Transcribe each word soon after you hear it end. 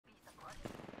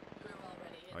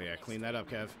yeah, clean that up,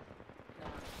 Kev.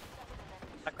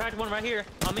 I cracked one right here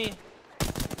on me.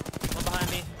 One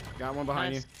behind me. Got one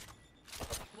behind Nice. you.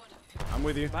 I'm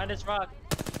with you. Behind this rock.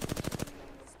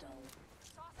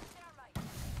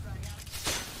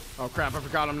 Oh crap, I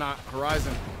forgot I'm not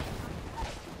Horizon.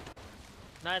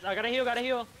 Nice. I gotta heal, gotta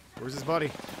heal. Where's his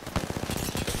buddy?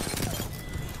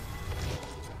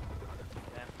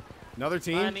 Yeah. Another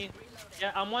team? Behind me.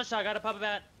 Yeah, I'm one shot. Gotta pop a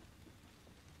bat.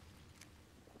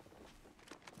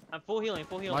 I'm full healing,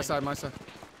 full healing. My side, my side.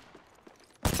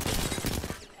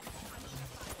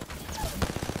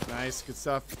 Nice, good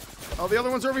stuff. Oh, the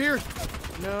other one's over here.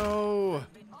 No.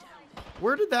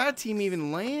 Where did that team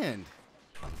even land?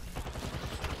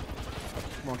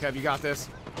 Come on, Kev, you got this.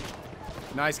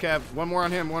 Nice, Kev. One more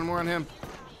on him, one more on him.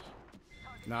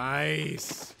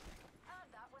 Nice.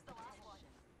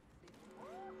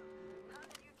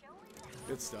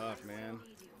 Good stuff, man.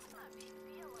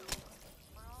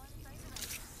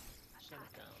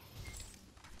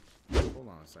 Hold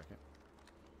on a second.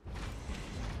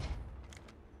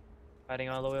 Fighting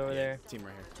all the way over there. Team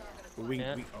right here. Well,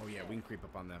 oh yeah, we can creep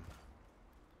up on them.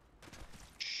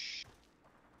 Shh.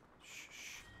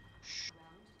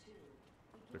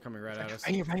 They're coming right at us.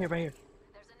 Right here, right here, right here.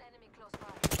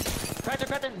 Cracked her,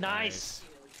 cracked her. Nice.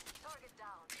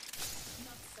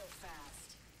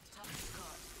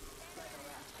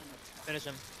 Finish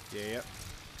him. Yeah, yep.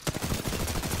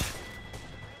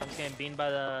 I'm just getting beamed by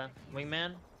the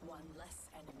wingman.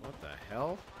 What the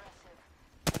hell?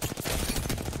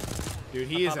 Dude,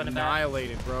 he is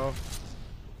annihilated, bro.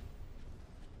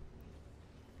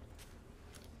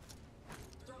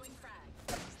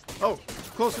 Oh,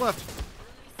 close left.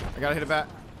 I gotta hit a bat.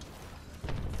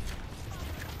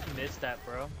 Missed that,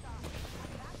 bro.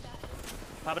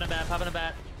 Popping a bat, popping a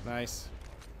bat. Nice.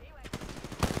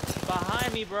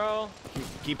 Behind me, bro.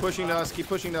 Keep pushing to us. Keep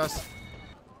pushing to us.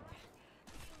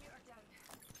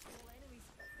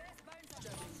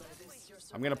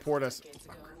 I'm gonna port us.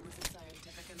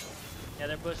 Yeah,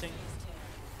 they're pushing.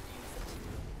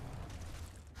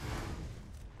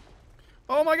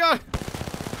 Oh my god!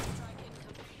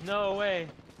 No way.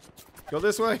 Go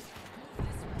this way.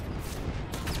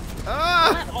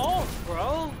 Ah! Not all,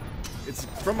 bro. It's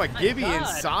from a Gibby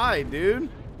inside, dude.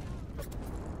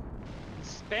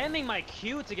 Spamming my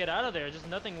Q to get out of there. Just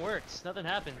nothing works. Nothing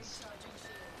happens.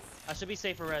 I should be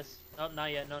safe for res. Oh,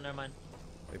 not yet. No, never mind.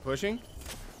 They pushing?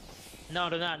 No,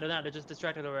 they're not. They're not. They're just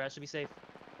distracted over. I should be safe.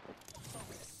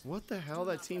 What the hell?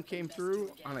 That team came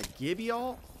through on a Gibby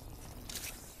ult?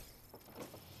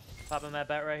 Popping that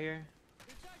bat right here.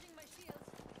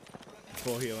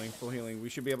 Full healing, full healing. We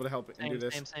should be able to help and do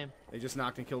this. Same. They just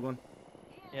knocked and killed one.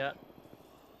 Yeah.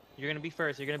 You're gonna be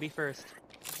first. You're gonna be first.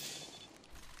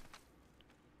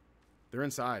 They're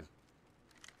inside.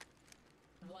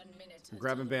 1 minute. I'm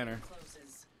grabbing banner.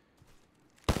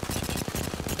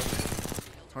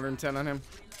 110 on him.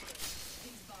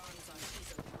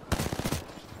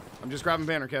 I'm just grabbing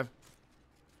banner, Kev.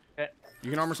 Okay. You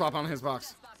can armor swap on his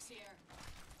box.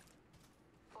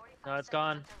 No, it's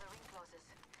gone.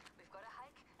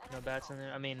 No bats in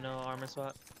there. I mean, no armor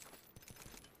swap.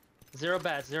 0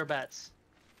 bats. 0 bats.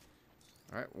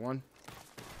 All right, 1.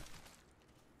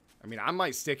 I mean, I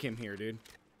might stick him here, dude.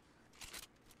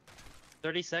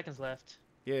 30 seconds left.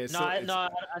 Yeah, it's,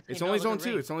 it's only zone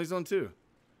 2. It's only zone 2.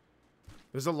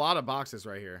 There's a lot of boxes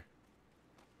right here.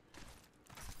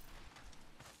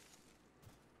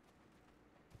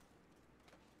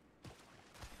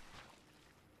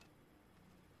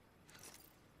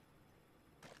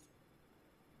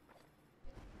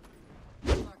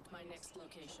 Marked my next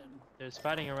location. There's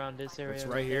fighting around this area. It's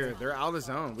right here. They're out of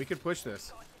zone. We could push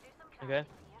this. Okay.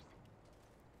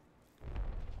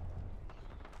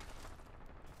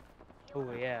 Oh,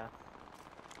 yeah.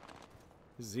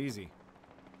 This is easy.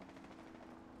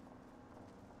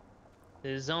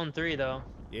 This is zone 3, though.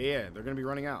 Yeah, they're gonna be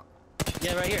running out.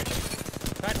 Yeah, right here.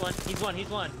 Cracked one. He's one. He's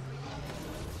one.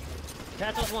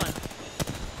 Castle's one.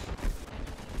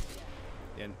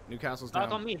 Yeah, Newcastle's Valk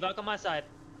down. on me. Valk on my side.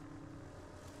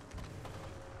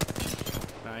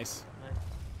 Nice.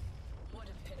 What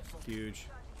a pitiful Huge.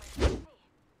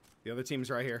 The other team's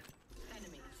right here.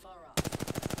 enemy far off.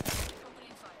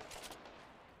 Opening fire.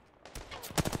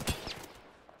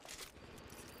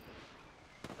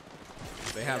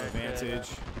 They have advantage.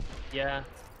 Yeah.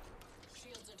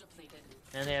 Shields are depleted.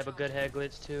 And they have a good head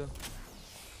glitch, too.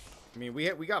 I mean,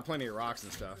 we got plenty of rocks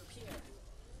and stuff. Here.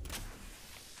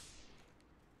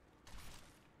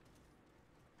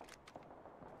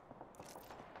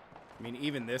 I mean,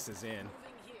 even this is in. Moving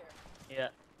here. Yeah.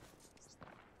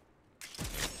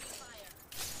 Fire.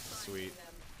 Sweet. Them.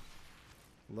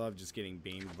 Love just getting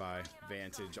beamed by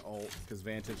Vantage ult, because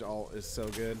Vantage ult is so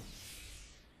good.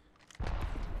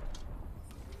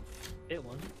 Hit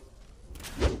one.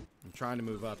 I'm trying to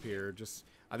move up here. Just,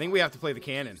 I think we have to play the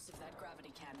cannon. Use of that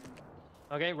gravity cannon.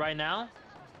 Okay, right now.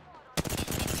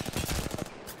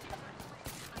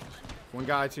 One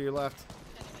guy to your left.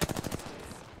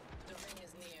 The ring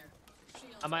is near.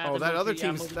 Shields I might have Oh, to that move other to- yeah,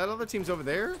 team's move- that other team's over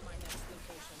there. my next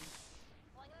location.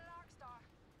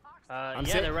 I'm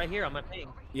yeah, saying- they're right here on my ping.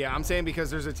 Yeah, I'm saying because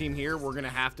there's a team here, we're gonna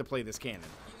have to play this cannon.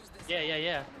 Use this. Yeah, yeah,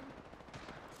 yeah.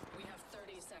 We have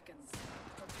 30 seconds.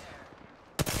 Prepare.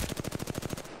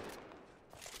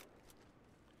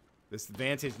 This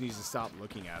Vantage needs to stop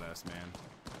looking at us, man.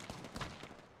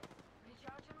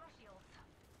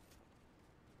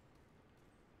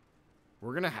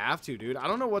 We're gonna have to, dude. I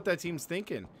don't know what that team's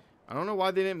thinking. I don't know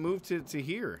why they didn't move to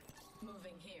here.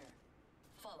 Moving here.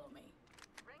 Follow me.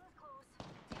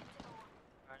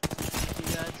 Alright, see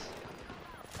you guys.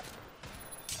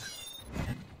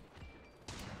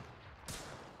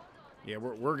 Yeah,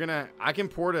 we're gonna. I can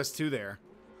port us to there,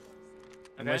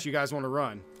 unless Okay. you guys want to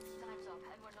run.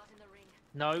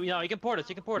 No, you can port us.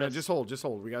 You can port No, us. just hold, just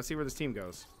hold. We gotta see where this team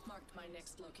goes. Marked my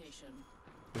next location.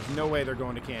 There's no way they're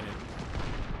going to cannon.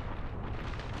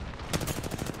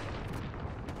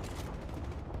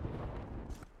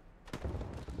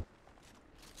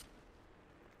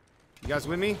 You guys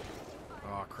with me?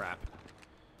 Oh crap.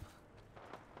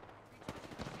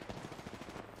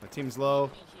 My team's low.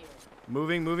 Be here.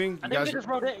 Moving. You I think we guys, just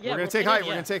rode it. Yeah, we're gonna take in it, height. We're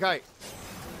yeah. gonna take height.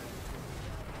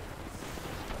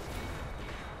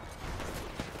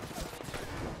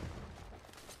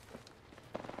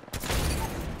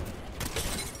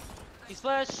 He's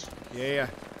flash. Yeah.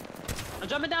 I'm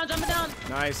jumping down, jumping down.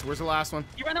 Nice. Where's the last one?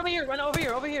 You run over here,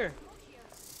 over here.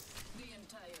 The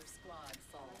entire squad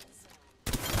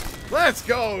falls. Let's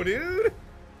go, dude.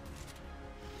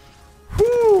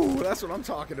 Whoo! That's what I'm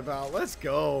talking about. Let's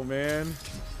go, man.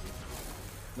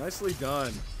 Nicely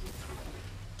done.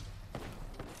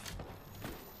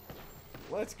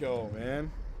 Let's go,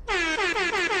 man.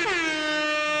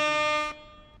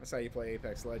 That's how you play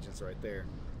Apex Legends right there.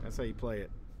 That's how you play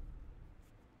it.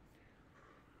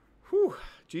 Whew.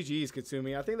 GG's,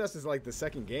 Katsumi. I think this is like the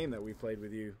second game that we played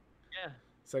with you. Yeah.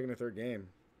 Second or third game.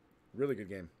 Really good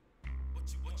game.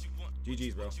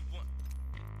 GG's, bro.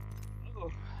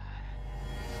 Oh.